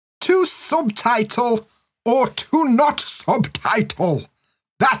you subtitle or to not subtitle?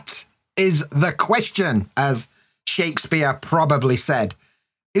 That is the question, as Shakespeare probably said.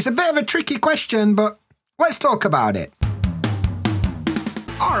 It's a bit of a tricky question, but let's talk about it.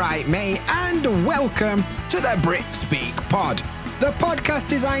 All right, mate, and welcome to the BritSpeak pod, the podcast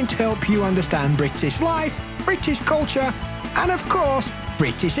designed to help you understand British life, British culture, and of course,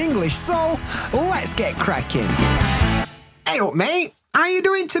 British English. So let's get cracking. Hey up, mate. How you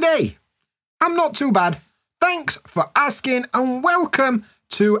doing today? I'm not too bad. Thanks for asking, and welcome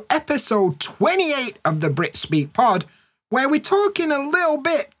to episode 28 of the BritSpeak pod, where we're talking a little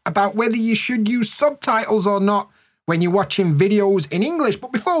bit about whether you should use subtitles or not when you're watching videos in English.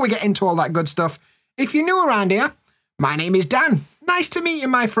 But before we get into all that good stuff, if you're new around here, my name is Dan. Nice to meet you,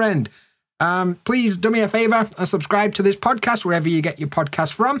 my friend. Please do me a favour and subscribe to this podcast wherever you get your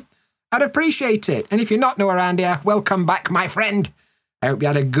podcast from. I'd appreciate it. And if you're not new around here, welcome back, my friend. I hope you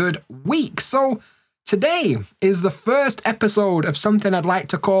had a good week. So today is the first episode of something I'd like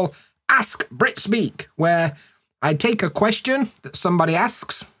to call Ask BritSpeak, where I take a question that somebody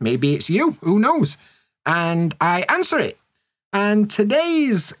asks, maybe it's you, who knows, and I answer it. And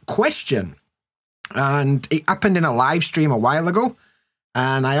today's question, and it happened in a live stream a while ago,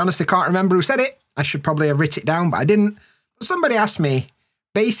 and I honestly can't remember who said it. I should probably have written it down, but I didn't. But somebody asked me,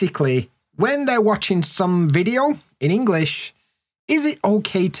 basically, when they're watching some video in English, is it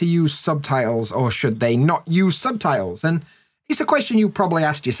okay to use subtitles or should they not use subtitles? And it's a question you probably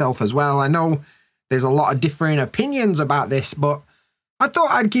asked yourself as well. I know there's a lot of differing opinions about this, but I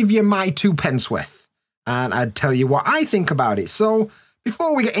thought I'd give you my 2 pence worth and I'd tell you what I think about it. So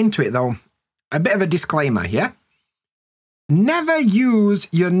before we get into it though, a bit of a disclaimer, yeah? Never use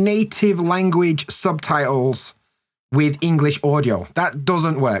your native language subtitles with English audio. That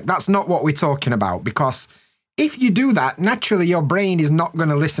doesn't work. That's not what we're talking about, because if you do that, naturally your brain is not going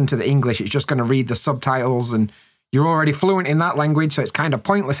to listen to the English. It's just going to read the subtitles, and you're already fluent in that language, so it's kind of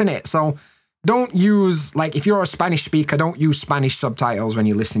pointless, isn't it? So don't use, like, if you're a Spanish speaker, don't use Spanish subtitles when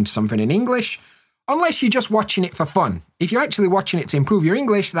you're listening to something in English, unless you're just watching it for fun. If you're actually watching it to improve your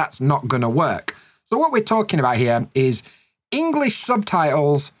English, that's not going to work. So what we're talking about here is English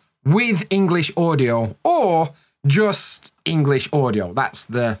subtitles with English audio, or just English audio. That's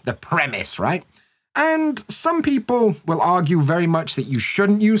the premise, right? And some people will argue very much that you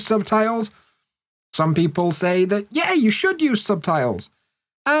shouldn't use subtitles. Some people say that, yeah, you should use subtitles.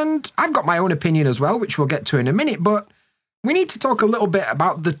 And I've got my own opinion as well, which we'll get to in a minute, but we need to talk a little bit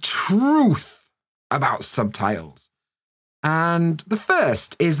about the truth about subtitles. And the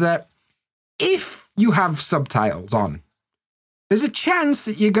first is that if you have subtitles on, there's a chance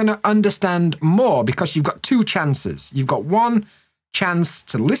that you're going to understand more, because you've got 2 chances. You've got one chance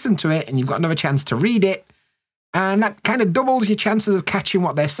to listen to it and you've got another chance to read it. And that kind of doubles your chances of catching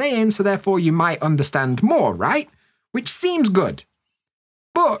what they're saying. So therefore you might understand more, right? Which seems good.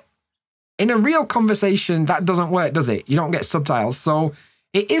 But in a real conversation, that doesn't work, does it? You don't get subtitles. So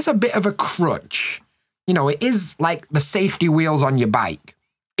it is a bit of a crutch. You know, it is like the safety wheels on your bike.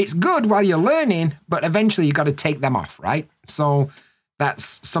 It's good while you're learning, but eventually you got to take them off, right? So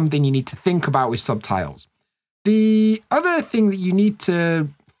that's something you need to think about with subtitles. The other thing that you need to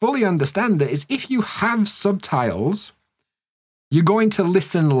fully understand that is, if you have subtitles, you're going to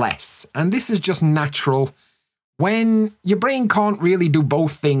listen less. And this is just natural when your brain can't really do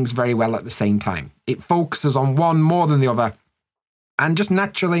both things very well at the same time. It focuses on one more than the other. And just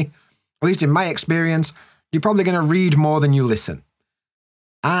naturally, at least in my experience, you're probably going to read more than you listen.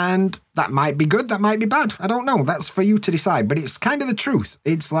 And that might be good, that might be bad. I don't know. That's for you to decide. But it's kind of the truth.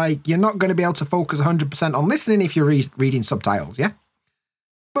 It's like you're not going to be able to focus 100% on listening if you're reading subtitles, yeah?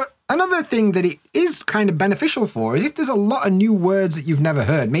 But another thing that it is kind of beneficial for is if there's a lot of new words that you've never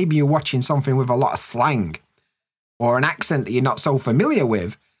heard, maybe you're watching something with a lot of slang or an accent that you're not so familiar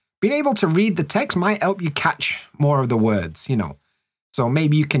with, being able to read the text might help you catch more of the words, you know. So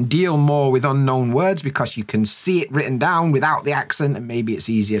maybe you can deal more with unknown words because you can see it written down without the accent, and maybe it's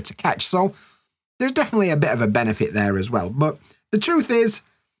easier to catch. So there's definitely a bit of a benefit there as well. But the truth is,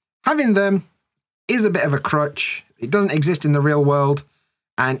 having them is a bit of a crutch. It doesn't exist in the real world.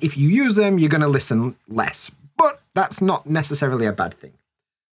 And if you use them, you're going to listen less. But that's not necessarily a bad thing.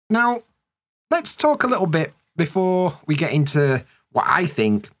 Now, let's talk a little bit before we get into what I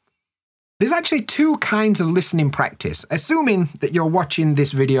think. There's actually 2 kinds of listening practice. Assuming that you're watching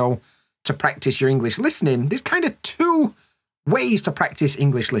this video to practice your English listening, there's kind of 2 ways to practice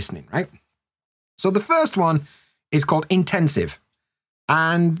English listening, right? So the first one is called intensive.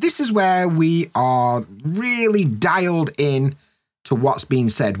 And this is where we are really dialed in to what's being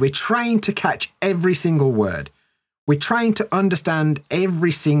said. We're trying to catch every single word. we're trying to understand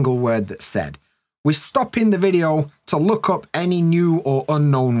every single word that's said. We're stopping the video to look up any new or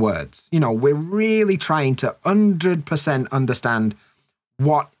unknown words. We're really trying to 100% understand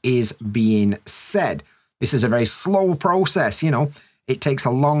what is being said. This is a very slow process, It takes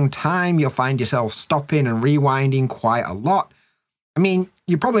a long time. You'll find yourself stopping and rewinding quite a lot.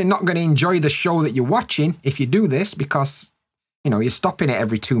 You're probably not going to enjoy the show that you're watching if you do this because, you're stopping it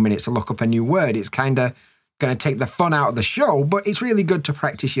every 2 minutes to look up a new word. It's kind of going to take the fun out of the show, but it's really good to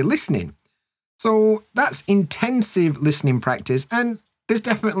practice your listening. So that's intensive listening practice, and there's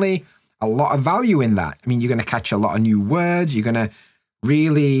definitely a lot of value in that. You're going to catch a lot of new words. You're going to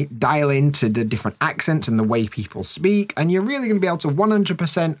really dial into the different accents and the way people speak, and you're really going to be able to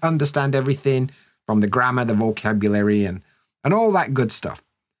 100% understand everything from the grammar, the vocabulary, and all that good stuff.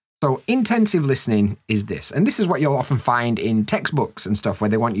 So intensive listening is this, and this is what you'll often find in textbooks and stuff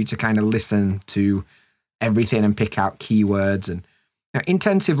where they want you to kind of listen to everything and pick out keywords. And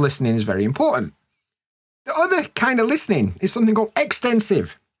intensive listening is very important. The other kind of listening is something called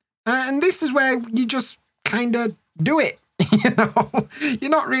extensive. And this is where you just kind of do it.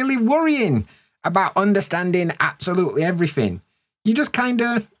 You're not really worrying about understanding absolutely everything. You're just kind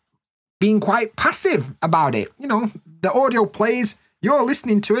of being quite passive about it. The audio plays, you're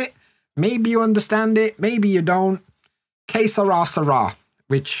listening to it. Maybe you understand it, maybe you don't. Que sera, sera,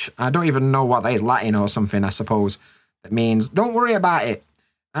 which I don't even know what that is, Latin or something, I suppose. That means don't worry about it.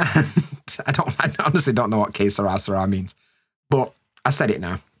 And I honestly don't know what que sera, sera means. But I said it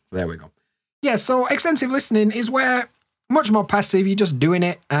now. There we go. Yeah, so extensive listening is where much more passive, you're just doing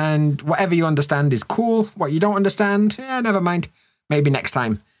it, and whatever you understand is cool. What you don't understand, never mind. Maybe next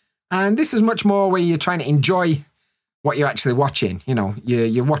time. And this is much more where you're trying to enjoy what you're actually watching.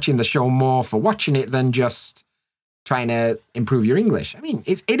 You're watching the show more for watching it than just trying to improve your English.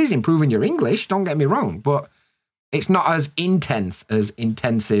 It is improving your English, don't get me wrong, but it's not as intense as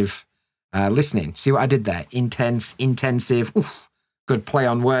intensive listening. See what I did there? Intense, intensive. Oof, good play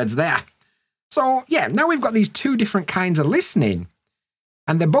on words there. So, yeah, now we've got these two different kinds of listening,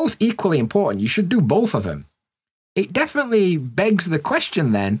 and they're both equally important. You should do both of them. It definitely begs the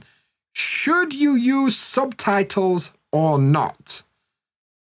question then, should you use subtitles or not?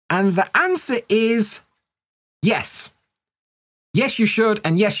 And the answer is yes. Yes, you should,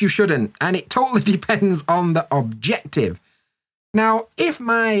 and yes, you shouldn't. And it totally depends on the objective. Now, if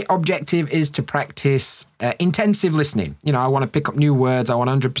my objective is to practice intensive listening, I want to pick up new words, I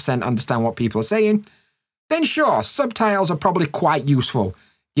want to 100% understand what people are saying, then sure, subtitles are probably quite useful.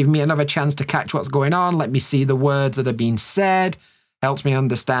 Give me another chance to catch what's going on, let me see the words that are being said, helps me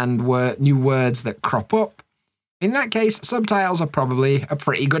understand new words that crop up. In that case, subtitles are probably a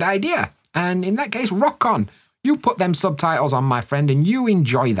pretty good idea. And in that case, rock on. You put them subtitles on, my friend, and you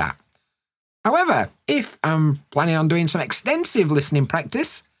enjoy that. However, if I'm planning on doing some extensive listening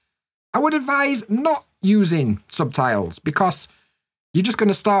practice, I would advise not using subtitles because you're just going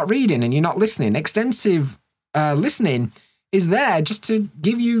to start reading and you're not listening. Extensive listening is there just to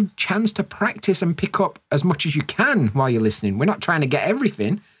give you a chance to practice and pick up as much as you can while you're listening. We're not trying to get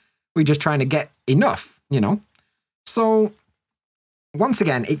everything. We're just trying to get enough, So, once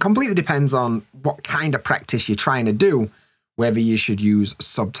again, it completely depends on what kind of practice you're trying to do, whether you should use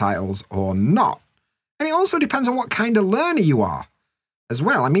subtitles or not. And it also depends on what kind of learner you are as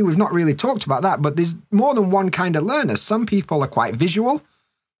well. We've not really talked about that, but there's more than one kind of learner. Some people are quite visual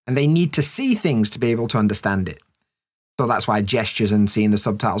and they need to see things to be able to understand it. So that's why gestures and seeing the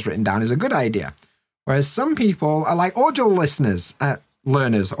subtitles written down is a good idea. Whereas some people are like audio learners,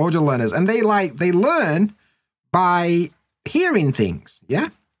 and they learn by hearing things, yeah?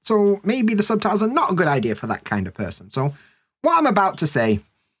 So maybe the subtitles are not a good idea for that kind of person. So what I'm about to say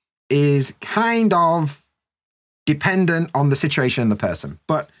is kind of dependent on the situation and the person.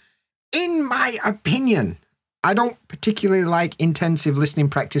 But in my opinion, I don't particularly like intensive listening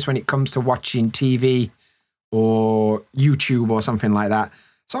practice when it comes to watching TV or YouTube or something like that.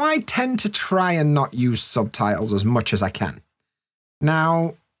 So I tend to try and not use subtitles as much as I can.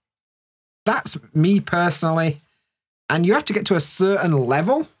 Now, that's me personally. And you have to get to a certain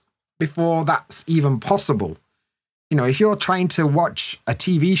level before that's even possible. If you're trying to watch a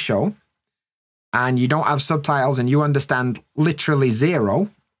TV show and you don't have subtitles and you understand literally zero,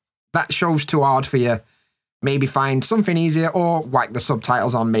 that show's too hard for you. Maybe find something easier or whack the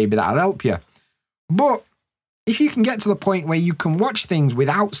subtitles on, maybe that'll help you. But if you can get to the point where you can watch things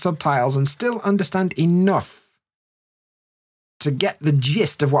without subtitles and still understand enough to get the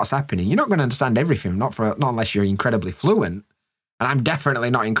gist of what's happening, you're not going to understand everything, not unless you're incredibly fluent. And I'm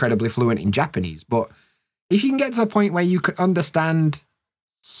definitely not incredibly fluent in Japanese, but if you can get to the point where you can understand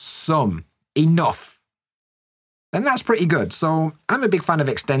enough then that's pretty good. So I'm a big fan of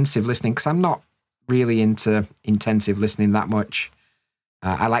extensive listening because I'm not really into intensive listening that much.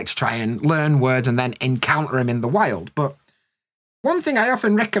 I like to try and learn words and then encounter them in the wild. But one thing I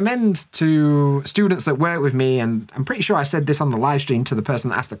often recommend to students that work with me, and I'm pretty sure I said this on the live stream to the person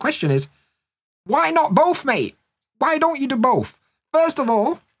that asked the question, is why not both, mate? Why don't you do both? First of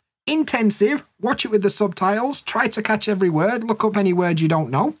all, intensive, watch it with the subtitles, try to catch every word, look up any word you don't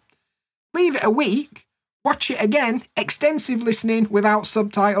know. Leave it a week, watch it again, extensive listening without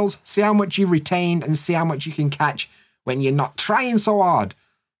subtitles, see how much you retained and see how much you can catch when you're not trying so hard.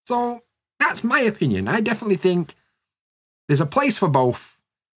 So that's my opinion. I definitely think there's a place for both,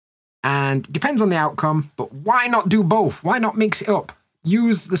 and it depends on the outcome, but why not do both? Why not mix it up?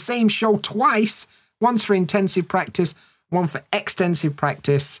 Use the same show twice, once for intensive practice, one for extensive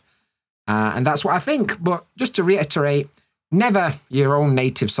practice, and that's what I think. But just to reiterate, never your own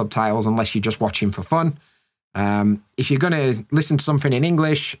native subtitles unless you're just watching for fun. If you're going to listen to something in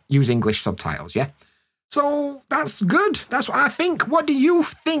English, use English subtitles, yeah? So that's good. That's what I think. What do you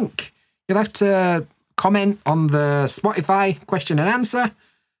think? You'll have to comment on the Spotify question and answer,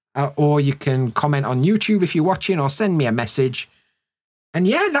 or you can comment on YouTube if you're watching, or send me a message. And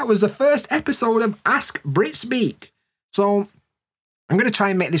yeah, that was the first episode of Ask BritSpeak. So I'm going to try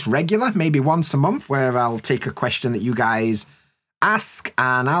and make this regular, maybe once a month, where I'll take a question that you guys ask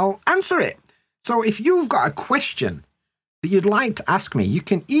and I'll answer it. So if you've got a question that you'd like to ask me, you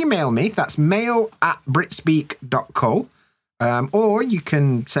can email me. That's mail@britspeak.co. Or you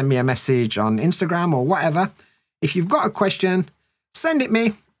can send me a message on Instagram or whatever. If you've got a question, send it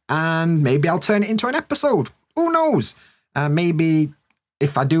me and maybe I'll turn it into an episode. Who knows? Maybe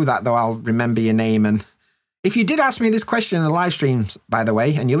if I do that, though, I'll remember your name. And if you did ask me this question in the live streams, by the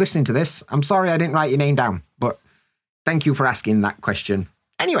way, and you're listening to this, I'm sorry I didn't write your name down, but thank you for asking that question.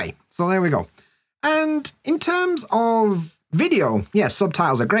 Anyway, so there we go. And in terms of video, yeah,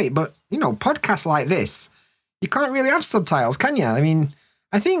 subtitles are great, but, you know, podcasts like this, you can't really have subtitles, can you? I mean,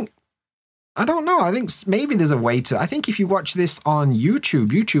 I think maybe there's a way to. I think if you watch this on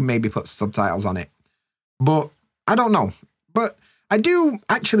YouTube maybe puts subtitles on it. But I don't know. But I do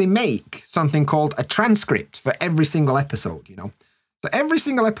actually make something called a transcript for every single episode, you know. So every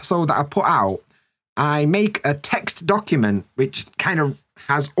single episode that I put out, I make a text document which kind of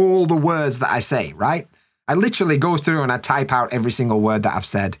has all the words that I say, right? I literally go through and I type out every single word that I've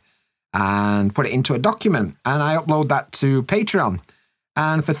said and put it into a document, and I upload that to Patreon.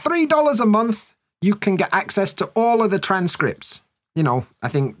 And for $3 a month, you can get access to all of the transcripts. You know, I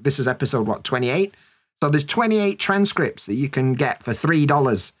think this is episode, 28? So there's 28 transcripts that you can get for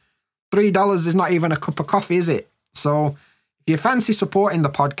 $3. $3 is not even a cup of coffee, is it? So if you fancy supporting the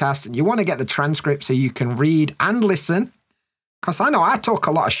podcast and you want to get the transcript so you can read and listen, because I know I talk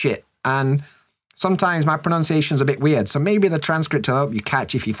a lot of shit and sometimes my pronunciation's a bit weird, so maybe the transcript will help you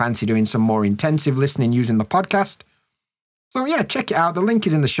catch if you fancy doing some more intensive listening using the podcast. So yeah, check it out. The link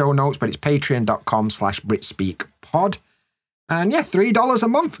is in the show notes, but it's patreon.com/BritSpeakPod. And yeah, $3 a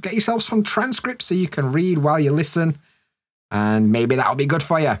month. Get yourself some transcripts so you can read while you listen. And maybe that'll be good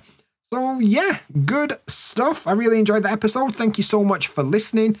for you. So yeah, good stuff. I really enjoyed that episode. Thank you so much for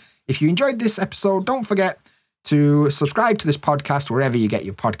listening. If you enjoyed this episode, don't forget to subscribe to this podcast wherever you get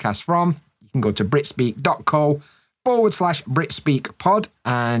your podcast from. You can go to britspeak.co/BritSpeakPod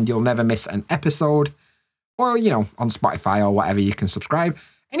and you'll never miss an episode. Or, you know, on Spotify or whatever, you can subscribe.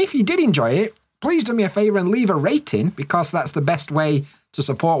 And if you did enjoy it, please do me a favor and leave a rating, because that's the best way to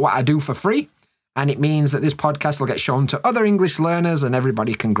support what I do for free. And it means that this podcast will get shown to other English learners and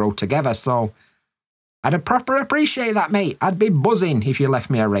everybody can grow together. So I'd proper appreciate that, mate. I'd be buzzing if you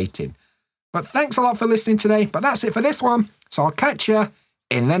left me a rating. But thanks a lot for listening today. But that's it for this one. So I'll catch you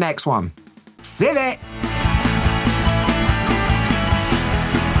in the next one. See you there.